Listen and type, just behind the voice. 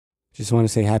Just want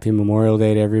to say happy Memorial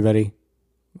Day to everybody.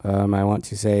 I want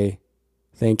to say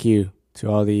thank you to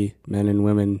all the men and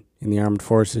women in the armed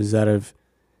forces that have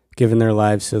given their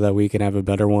lives so that we can have a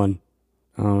better one.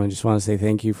 I just want to say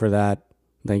thank you for that.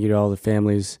 Thank you to all the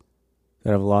families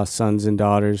that have lost sons and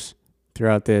daughters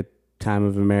throughout the time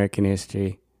of American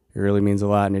history. It really means a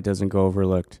lot, and it doesn't go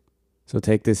overlooked. So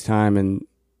take this time and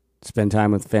spend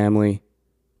time with family.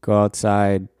 Go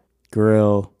outside,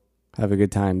 grill, have a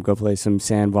good time. Go play some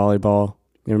sand volleyball.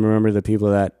 And remember the people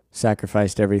that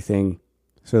sacrificed everything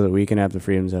so that we can have the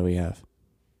freedoms that we have.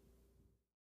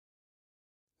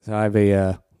 So I have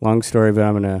a long story, but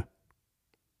I'm going to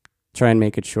try and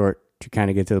make it short to kind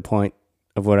of get to the point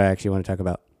of what I actually want to talk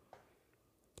about.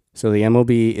 So the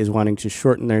MLB is wanting to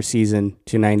shorten their season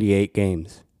to 98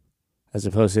 games as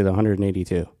opposed to the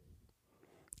 182.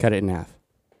 Cut it in half.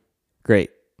 Great.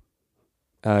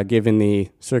 Given the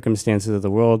circumstances of the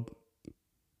world,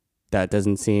 that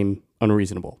doesn't seem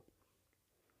unreasonable.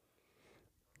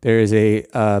 There is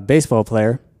a baseball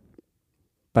player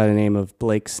by the name of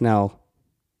Blake Snell.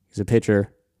 He's a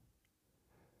pitcher,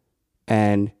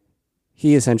 and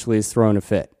he essentially is throwing a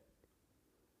fit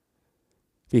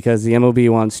because the MLB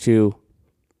wants to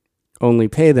only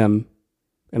pay them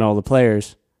and all the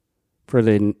players for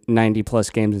the 90-plus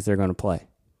games that they're going to play.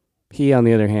 He, on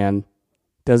the other hand,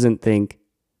 doesn't think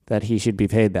that he should be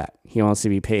paid that. He wants to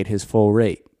be paid his full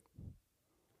rate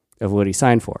of what he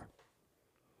signed for,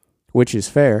 which is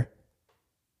fair,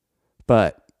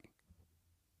 but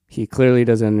he clearly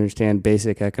doesn't understand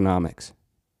basic economics.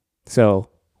 So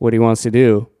what he wants to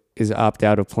do is opt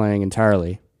out of playing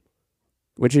entirely,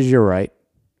 which is your right.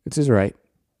 It's his right.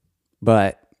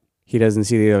 But he doesn't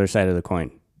see the other side of the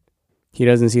coin. He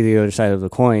doesn't see the other side of the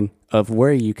coin of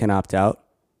where you can opt out,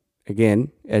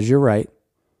 again, as your right.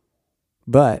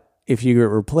 But if you get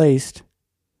replaced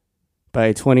by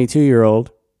a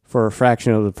 22-year-old for a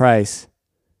fraction of the price,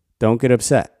 don't get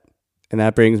upset. And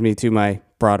that brings me to my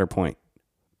broader point.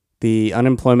 The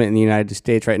unemployment in the United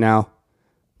States right now,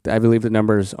 I believe the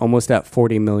number is almost at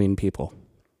 40 million people.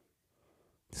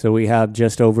 So we have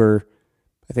just over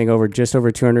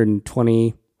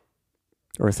 220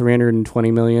 or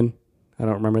 320 million. I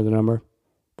don't remember the number.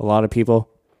 A lot of people.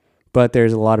 But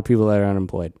there's a lot of people that are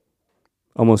unemployed.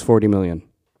 Almost 40 million.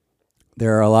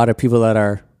 There are a lot of people that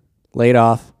are laid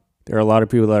off. There are a lot of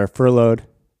people that are furloughed.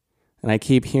 And I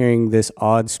keep hearing this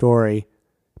odd story.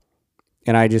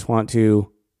 And I just want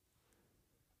to,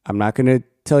 I'm not going to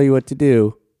tell you what to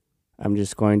do. I'm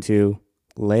just going to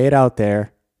lay it out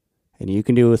there, and you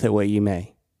can do with it what you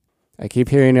may. I keep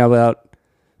hearing about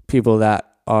people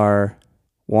that are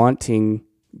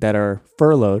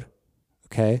furloughed,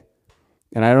 okay?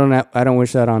 And I don't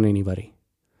wish that on anybody.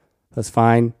 That's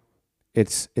fine.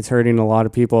 It's hurting a lot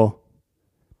of people,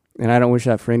 and I don't wish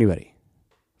that for anybody.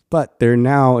 But they're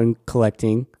now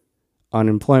collecting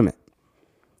unemployment,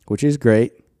 which is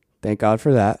great. Thank God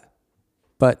for that.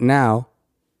 But now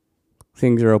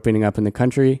things are opening up in the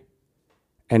country,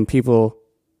 and people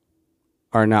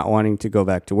are not wanting to go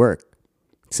back to work.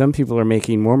 Some people are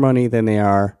making more money than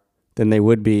they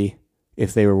would be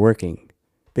if they were working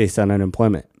based on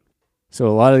unemployment. So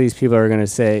a lot of these people are going to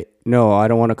say, no, I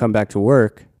don't want to come back to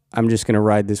work. I'm just going to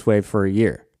ride this wave for a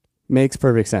year. Makes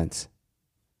perfect sense.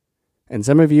 And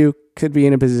some of you could be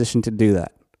in a position to do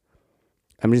that.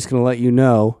 I'm just going to let you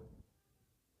know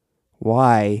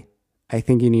why I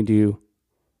think you need to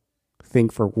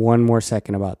think for one more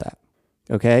second about that.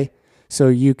 Okay? So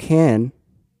you can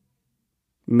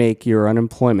make your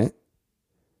unemployment,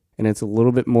 and it's a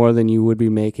little bit more than you would be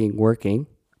making working.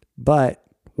 But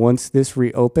once this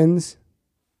reopens,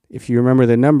 if you remember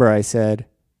the number I said,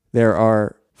 there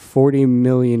are 40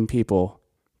 million people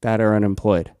that are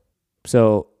unemployed.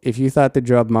 So if you thought the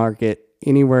job market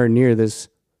anywhere near this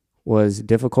was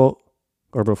difficult,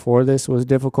 or before this was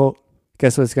difficult,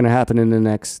 guess what's going to happen in the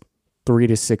next 3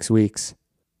 to 6 weeks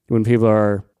when people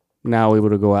are now able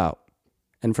to go out?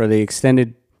 And for the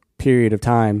extended period of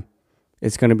time,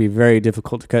 it's going to be very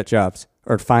difficult to cut jobs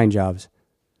or find jobs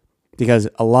because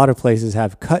a lot of places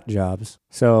have cut jobs.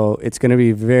 So it's going to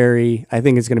be I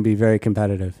think it's going to be very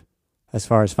competitive as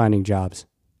far as finding jobs.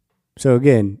 So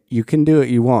again, you can do what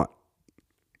you want.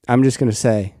 I'm just going to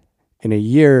say in a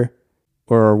year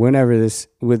or whenever this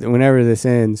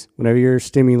ends, whenever your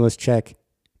stimulus check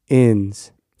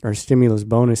ends or stimulus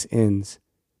bonus ends,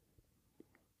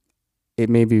 it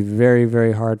may be very,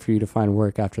 very hard for you to find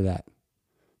work after that.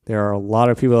 There are a lot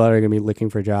of people that are going to be looking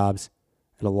for jobs,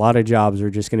 and a lot of jobs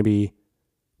are just going to be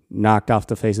knocked off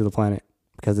the face of the planet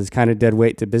because it's kind of dead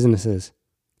weight to businesses.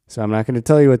 So I'm not going to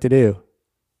tell you what to do.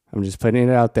 I'm just putting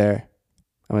it out there.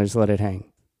 I'm going to just let it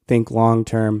hang. Think long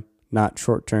term, not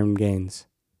short-term gains.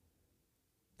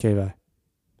 Okay, bye.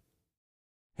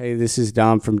 Hey, this is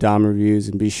Dom from Dom Reviews,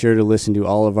 and be sure to listen to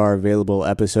all of our available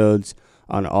episodes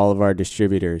on all of our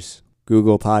distributors: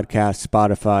 Google Podcasts,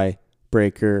 Spotify,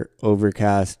 Breaker,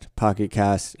 Overcast, Pocket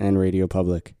Cast, and Radio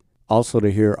Public. Also,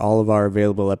 to hear all of our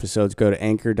available episodes, go to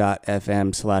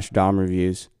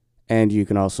anchor.fm/domreviews, and you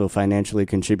can also financially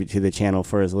contribute to the channel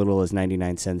for as little as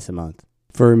 99 cents a month.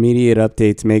 For immediate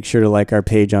updates, make sure to like our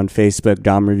page on Facebook,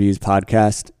 Dom Reviews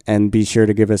Podcast, and be sure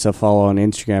to give us a follow on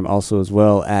Instagram also as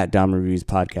well at Dom Reviews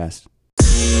Podcast.